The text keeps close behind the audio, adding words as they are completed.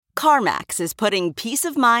CarMax is putting peace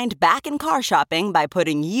of mind back in car shopping by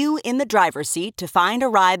putting you in the driver's seat to find a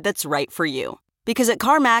ride that's right for you. Because at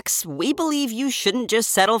CarMax, we believe you shouldn't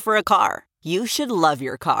just settle for a car. You should love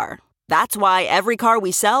your car. That's why every car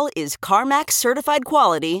we sell is CarMax certified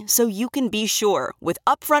quality, so you can be sure with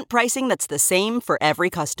upfront pricing that's the same for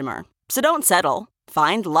every customer. So don't settle.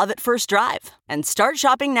 Find love at first drive and start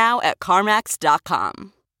shopping now at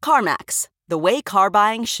CarMax.com. CarMax, the way car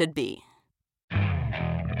buying should be.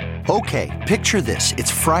 Okay, picture this.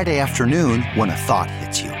 It's Friday afternoon when a thought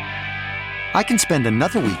hits you. I can spend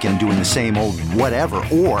another weekend doing the same old whatever,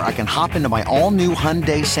 or I can hop into my all-new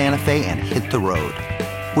Hyundai Santa Fe and hit the road.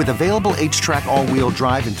 With available H-Track all-wheel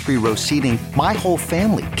drive and 3-row seating, my whole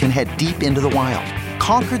family can head deep into the wild.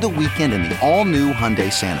 Conquer the weekend in the all-new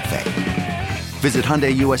Hyundai Santa Fe. Visit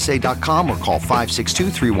HyundaiUSA.com or call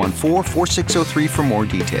 562-314-4603 for more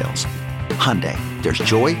details. Hyundai, there's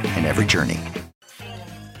joy in every journey.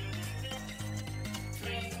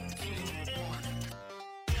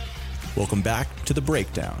 Welcome back to The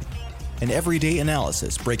Breakdown, an everyday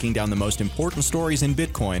analysis breaking down the most important stories in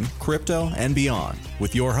Bitcoin, crypto, and beyond,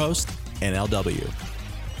 with your host, NLW.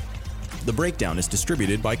 The Breakdown is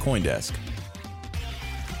distributed by CoinDesk.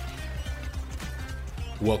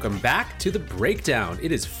 Welcome back to The Breakdown.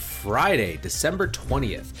 It is Friday, December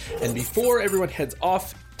 20th, and before everyone heads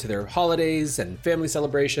off to their holidays and family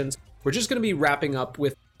celebrations, we're just going to be wrapping up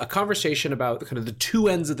with a conversation about kind of the two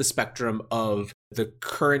ends of the spectrum of the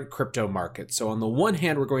current crypto market. So on the one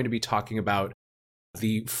hand, we're going to be talking about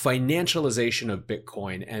the financialization of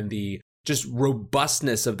Bitcoin and the just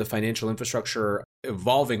robustness of the financial infrastructure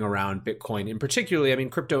evolving around Bitcoin, in particularly, I mean,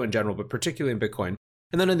 crypto in general, but particularly in Bitcoin.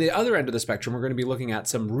 And then on the other end of the spectrum, we're going to be looking at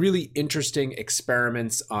some really interesting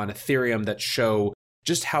experiments on Ethereum that show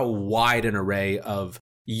just how wide an array of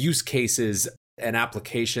use cases and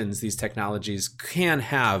applications these technologies can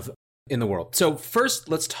have in the world. So first,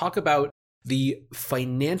 let's talk about the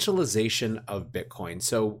financialization of Bitcoin.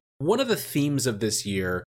 So one of the themes of this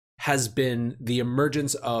year has been the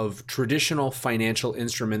emergence of traditional financial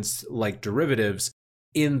instruments like derivatives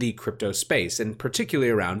in the crypto space, and particularly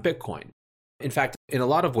around Bitcoin. In fact, in a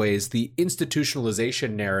lot of ways, the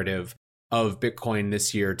institutionalization narrative of Bitcoin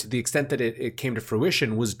this year, to the extent that it came to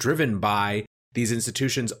fruition, was driven by these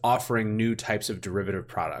institutions offering new types of derivative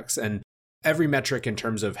products. And every metric in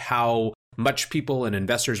terms of how much people and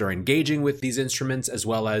investors are engaging with these instruments, as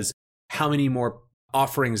well as how many more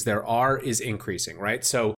offerings there are, is increasing, right?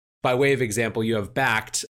 So by way of example, you have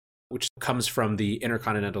Bakkt, which comes from the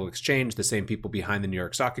Intercontinental Exchange, the same people behind the New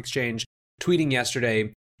York Stock Exchange, tweeting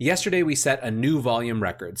yesterday, we set a new volume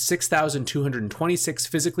record, 6,226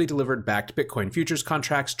 physically delivered Bakkt Bitcoin futures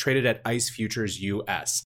contracts traded at ICE Futures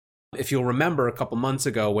US. If you'll remember a couple months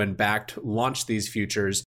ago when Bakkt launched these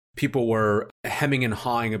futures, people were hemming and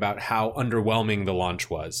hawing about how underwhelming the launch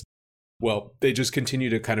was. Well, they just continue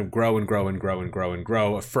to kind of grow and grow and grow and grow and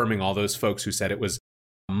grow, affirming all those folks who said it was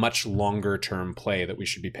a much longer term play that we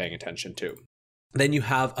should be paying attention to. Then you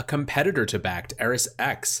have a competitor to Bakkt,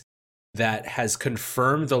 ErisX, that has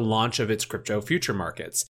confirmed the launch of its crypto future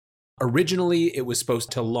markets. Originally, it was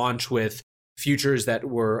supposed to launch with futures that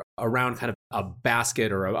were around kind of a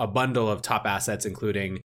basket or a bundle of top assets,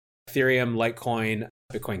 including Ethereum, Litecoin,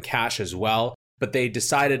 Bitcoin Cash as well. But they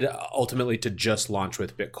decided ultimately to just launch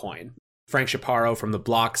with Bitcoin. Frank Chaparro from The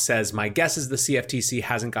Block says, "My guess is the CFTC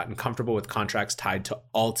hasn't gotten comfortable with contracts tied to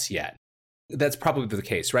alts yet." That's probably the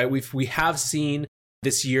case, right? We have seen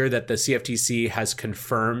this year that the CFTC has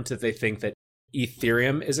confirmed that they think that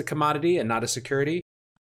Ethereum is a commodity and not a security.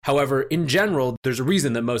 However, in general, there's a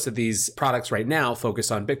reason that most of these products right now focus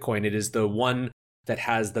on Bitcoin. It is the one that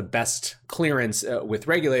has the best clearance with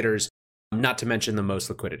regulators, not to mention the most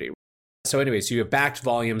liquidity. So anyways, you have Bakkt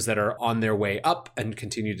volumes that are on their way up and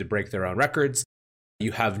continue to break their own records.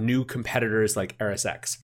 You have new competitors like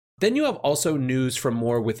ErisX. Then you have also news from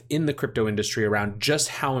more within the crypto industry around just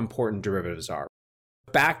how important derivatives are.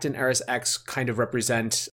 Bakkt and ErisX kind of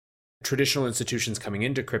represent traditional institutions coming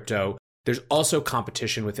into crypto. There's also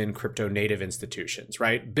competition within crypto native institutions,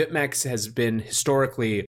 right? BitMEX has been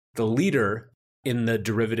historically the leader in the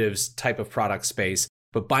derivatives type of product space,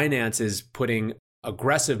 but Binance is putting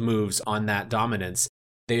aggressive moves on that dominance.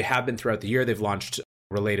 They have been throughout the year. They've launched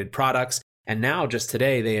related products. And now just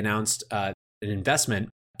today, they announced an investment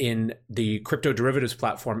in the crypto derivatives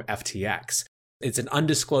platform FTX. It's an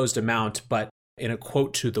undisclosed amount, but in a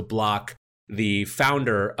quote to The Block, the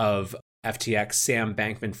founder of FTX, Sam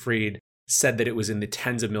Bankman-Fried, said that it was in the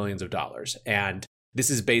tens of millions of dollars. And this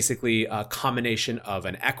is basically a combination of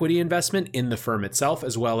an equity investment in the firm itself,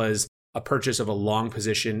 as well as a purchase of a long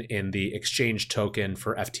position in the exchange token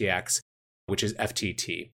for FTX, which is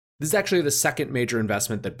FTT. This is actually the second major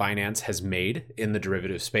investment that Binance has made in the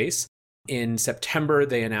derivative space. In September,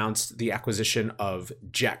 they announced the acquisition of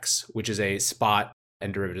Jex, which is a spot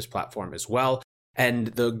and derivatives platform as well. And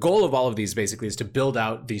the goal of all of these basically is to build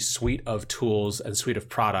out the suite of tools and suite of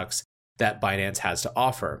products that Binance has to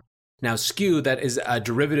offer. Now, Skew, that is a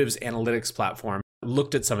derivatives analytics platform,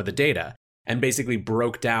 looked at some of the data and basically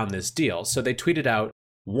broke down this deal. So they tweeted out,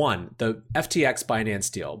 1, the FTX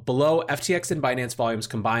Binance deal. Below, FTX and Binance volumes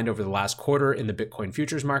combined over the last quarter in the Bitcoin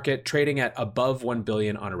futures market, trading at above 1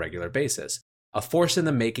 billion on a regular basis. A force in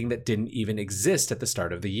the making that didn't even exist at the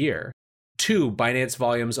start of the year. 2, Binance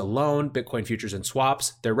volumes alone, Bitcoin futures and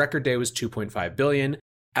swaps, their record day was 2.5 billion.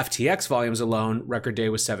 FTX volumes alone, record day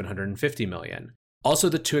was 750 million. Also,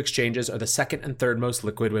 the two exchanges are the second and third most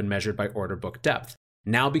liquid when measured by order book depth,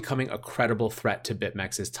 now becoming a credible threat to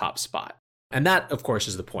BitMEX's top spot. And that, of course,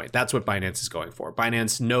 is the point. That's what Binance is going for.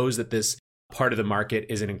 Binance knows that this part of the market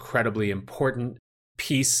is an incredibly important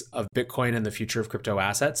piece of Bitcoin and the future of crypto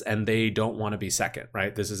assets, and they don't want to be second,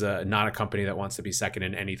 right? This is not a company that wants to be second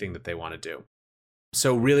in anything that they want to do.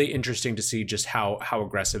 So really interesting to see just how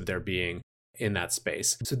aggressive they're being in that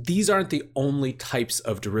space. So these aren't the only types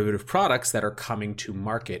of derivative products that are coming to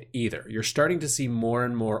market either. You're starting to see more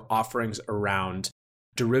and more offerings around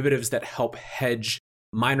derivatives that help hedge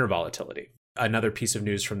miner volatility. Another piece of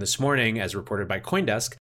news from this morning, as reported by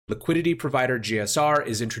CoinDesk, liquidity provider GSR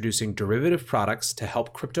is introducing derivative products to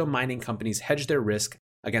help crypto mining companies hedge their risk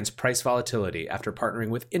against price volatility after partnering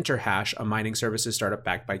with Interhash, a mining services startup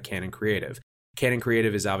backed by Cannon Creative. Cannon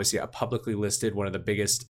Creative is obviously a publicly listed, one of the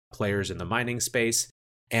biggest players in the mining space.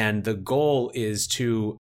 And the goal is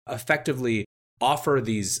to effectively offer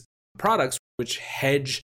these products which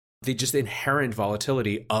hedge the just inherent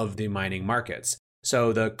volatility of the mining markets.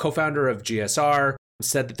 So the co-founder of GSR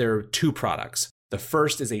said that there are 2 products. The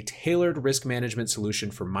first is a tailored risk management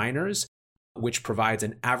solution for miners, which provides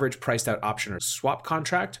an average priced out option or swap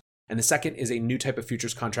contract. And the second is a new type of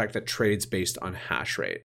futures contract that trades based on hash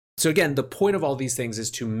rate. So again, the point of all these things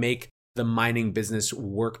is to make the mining business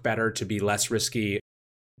work better, to be less risky,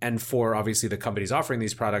 and for obviously the companies offering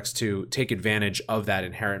these products to take advantage of that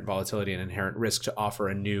inherent volatility and inherent risk to offer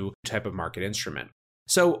a new type of market instrument.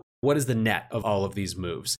 So what is the net of all of these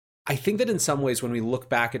moves? I think that in some ways, when we look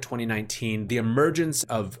back at 2019, the emergence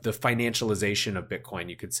of the financialization of Bitcoin,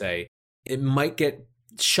 you could say, it might get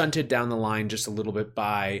shunted down the line just a little bit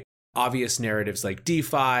by obvious narratives like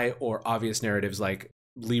DeFi or obvious narratives like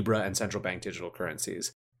Libra and central bank digital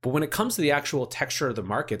currencies. But when it comes to the actual texture of the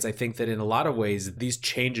markets, I think that in a lot of ways, these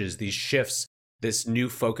changes, these shifts, this new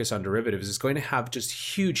focus on derivatives is going to have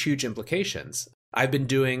just huge, huge implications. I've been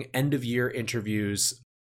doing end of year interviews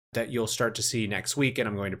that you'll start to see next week, and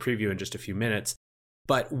I'm going to preview in just a few minutes.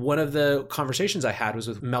 But one of the conversations I had was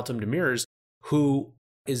with Meltem Demirors, who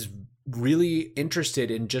is really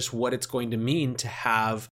interested in just what it's going to mean to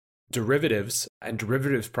have derivatives and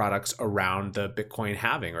derivatives products around the Bitcoin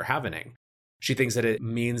halving or halvening. She thinks that it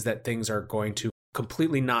means that things are going to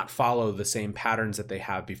completely not follow the same patterns that they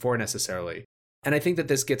have before necessarily. And I think that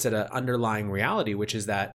this gets at an underlying reality, which is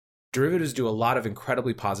that derivatives do a lot of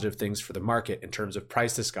incredibly positive things for the market in terms of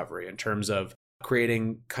price discovery, in terms of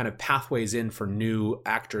creating kind of pathways in for new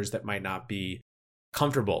actors that might not be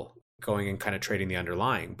comfortable going and kind of trading the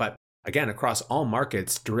underlying. But again, across all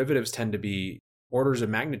markets, derivatives tend to be orders of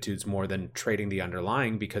magnitudes more than trading the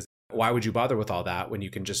underlying, because why would you bother with all that when you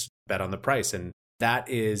can just bet on the price? And that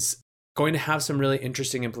is going to have some really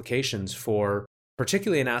interesting implications for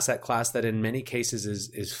particularly an asset class that in many cases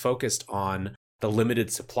is focused on the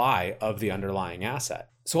limited supply of the underlying asset.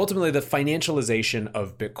 So ultimately, the financialization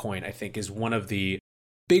of Bitcoin, I think, is one of the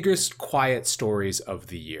biggest quiet stories of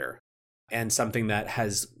the year, and something that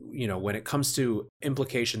has, when it comes to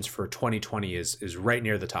implications for 2020 is right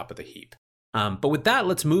near the top of the heap. But with that,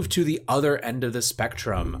 let's move to the other end of the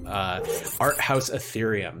spectrum, Art House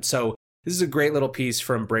Ethereum. So this is a great little piece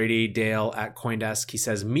from Brady Dale at CoinDesk. He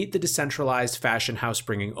says, "Meet the decentralized fashion house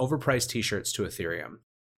bringing overpriced t-shirts to Ethereum."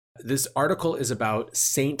 This article is about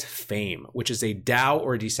Saint Fame, which is a DAO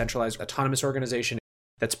or a decentralized autonomous organization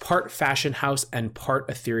that's part fashion house and part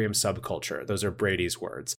Ethereum subculture. Those are Brady's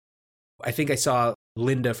words. I think I saw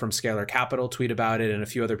Linda from Scalar Capital tweet about it, and a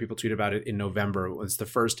few other people tweet about it in November. It was the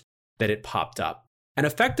first that it popped up. And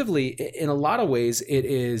effectively, in a lot of ways, it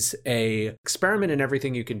is an experiment in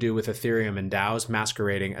everything you can do with Ethereum and DAOs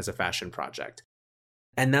masquerading as a fashion project.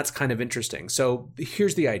 And that's kind of interesting. So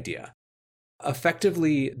here's the idea.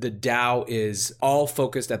 Effectively, the DAO is all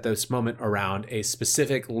focused at this moment around a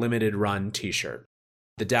specific limited run t-shirt.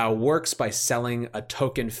 The DAO works by selling a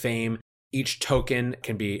token Fame. Each token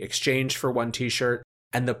can be exchanged for one t-shirt.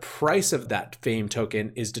 And the price of that FAME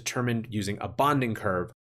token is determined using a bonding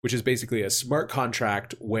curve, which is basically a smart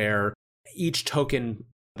contract where each token,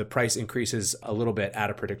 the price increases a little bit at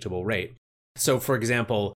a predictable rate. So for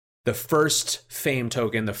example, the first FAME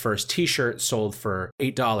token, the first t-shirt sold for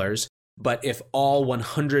 $8, but if all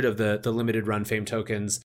 100 of the limited run FAME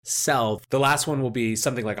tokens sell, the last one will be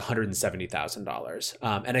something like $170,000.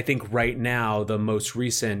 And I think right now, the most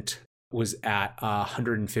recent was at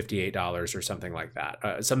 $158 or something like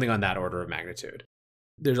that, something on that order of magnitude.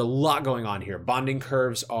 There's a lot going on here. Bonding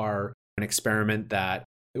curves are an experiment that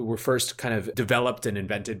were first kind of developed and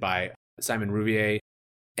invented by Simon Rouvier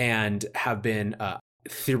and have been a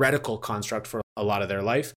theoretical construct for a lot of their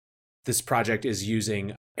life. This project is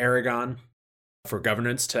using Aragon for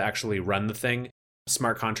governance to actually run the thing.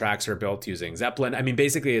 Smart contracts are built using Zeppelin. I mean,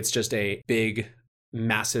 basically, it's just a big,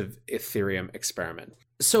 massive Ethereum experiment.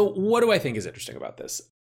 So what do I think is interesting about this?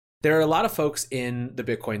 There are a lot of folks in the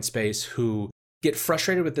Bitcoin space who get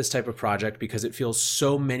frustrated with this type of project because it feels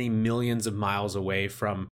so many millions of miles away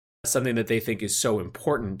from something that they think is so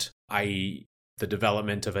important, i.e., the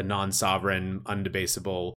development of a non-sovereign,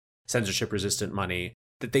 undebasable, censorship-resistant money,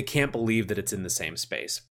 that they can't believe that it's in the same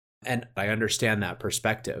space. And I understand that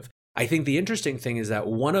perspective. I think the interesting thing is that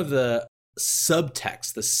one of the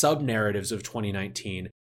subtexts, the sub-narratives of 2019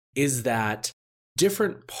 is that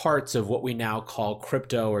different parts of what we now call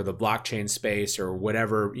crypto or the blockchain space or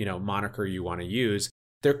whatever, moniker you want to use,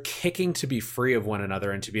 they're kicking to be free of one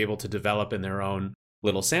another and to be able to develop in their own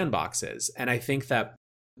little sandboxes. And I think that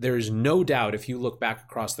there's no doubt, if you look back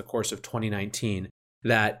across the course of 2019,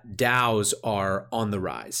 that DAOs are on the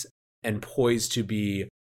rise and poised to be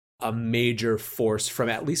a major force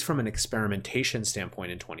at least from an experimentation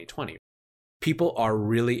standpoint in 2020. People are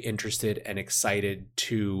really interested and excited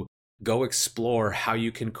to go explore how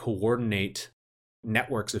you can coordinate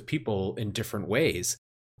networks of people in different ways.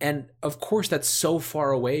 And of course, that's so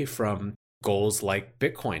far away from goals like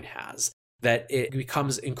Bitcoin has that it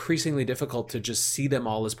becomes increasingly difficult to just see them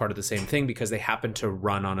all as part of the same thing because they happen to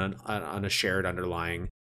run on a shared underlying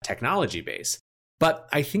technology base. But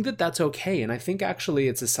I think that that's okay. And I think actually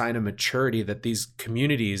it's a sign of maturity that these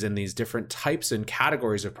communities and these different types and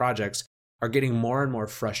categories of projects are getting more and more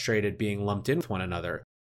frustrated being lumped in with one another.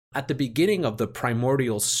 At the beginning of the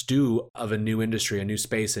primordial stew of a new industry, a new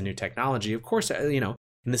space, a new technology, of course, in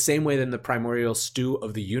the same way that in the primordial stew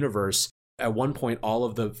of the universe, at one point, all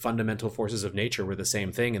of the fundamental forces of nature were the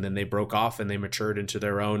same thing, and then they broke off and they matured into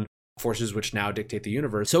their own forces which now dictate the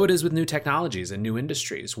universe. So it is with new technologies and new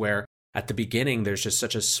industries, where at the beginning, there's just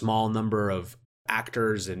such a small number of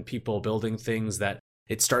actors and people building things that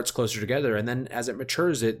it starts closer together. And then as it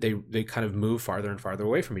matures, they kind of move farther and farther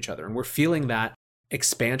away from each other. And we're feeling that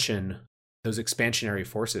expansion, those expansionary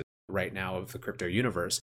forces right now of the crypto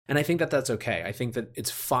universe. And I think that that's okay. I think that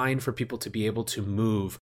it's fine for people to be able to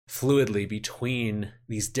move fluidly between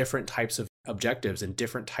these different types of objectives and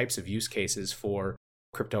different types of use cases for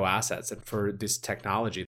crypto assets and for this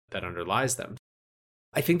technology that underlies them.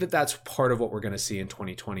 I think that that's part of what we're going to see in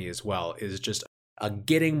 2020 as well, is just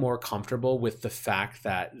getting more comfortable with the fact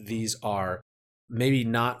that these are maybe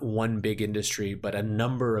not one big industry, but a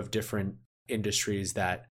number of different industries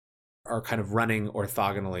that are kind of running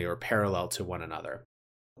orthogonally or parallel to one another.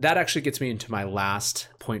 That actually gets me into my last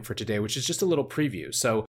point for today, which is just a little preview.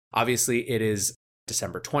 So obviously it is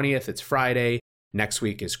December 20th, it's Friday. Next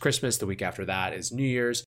week is Christmas. The week after that is New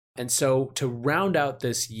Year's. And so to round out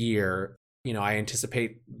this year, I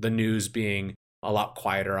anticipate the news being a lot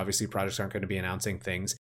quieter. Obviously, projects aren't going to be announcing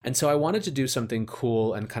things. And so I wanted to do something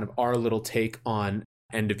cool and kind of our little take on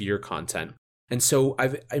end of year content. And so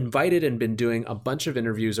I've invited and been doing a bunch of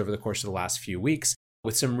interviews over the course of the last few weeks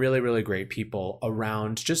with some really, really great people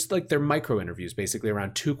around just like their micro interviews, basically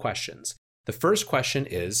around two questions. The first question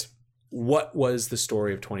is, what was the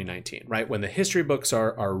story of 2019, right? When the history books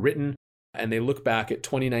are written and they look back at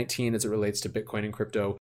 2019 as it relates to Bitcoin and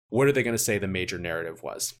crypto, what are they going to say the major narrative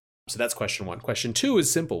was? So that's question one. Question two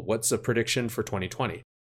is simple. What's a prediction for 2020?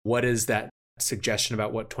 What does that suggestion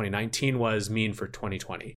about what 2019 was mean for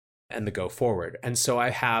 2020 and the go forward? And so I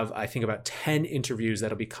have, I think, about 10 interviews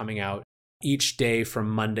that'll be coming out each day from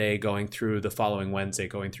Monday going through the following Wednesday,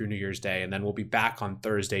 going through New Year's Day. And then we'll be back on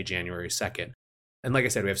Thursday, January 2nd. And like I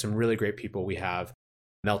said, we have some really great people. We have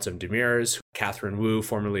Meltem Demirors, Catherine Wu,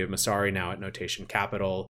 formerly of Masari, now at Notation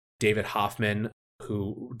Capital, David Hoffman,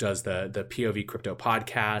 who does the POV Crypto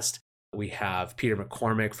podcast. We have Peter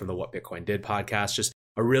McCormick from the What Bitcoin Did podcast. Just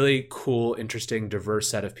a really cool, interesting, diverse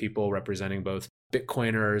set of people representing both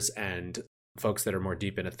Bitcoiners and folks that are more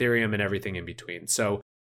deep in Ethereum and everything in between. So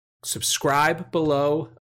subscribe below,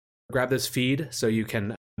 grab this feed so you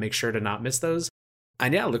can make sure to not miss those.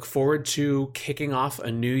 And yeah, look forward to kicking off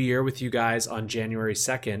a new year with you guys on January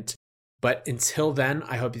 2nd. But until then,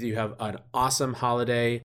 I hope that you have an awesome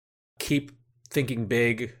holiday. Keep thinking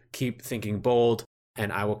big, keep thinking bold,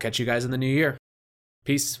 and I will catch you guys in the new year.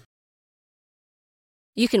 Peace.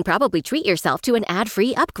 You can probably treat yourself to an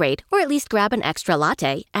ad-free upgrade or at least grab an extra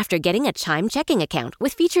latte after getting a Chime checking account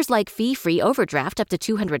with features like fee-free overdraft up to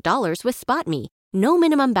 $200 with SpotMe. No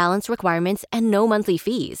minimum balance requirements and no monthly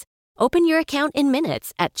fees. Open your account in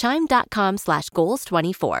minutes at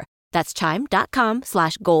chime.com/goals24. That's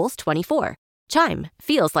chime.com/goals24. Chime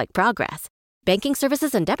feels like progress. Banking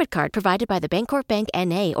services and debit card provided by the Bancorp Bank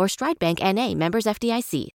N.A. or Stride Bank N.A. members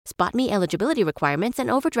FDIC. SpotMe eligibility requirements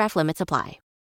and overdraft limits apply.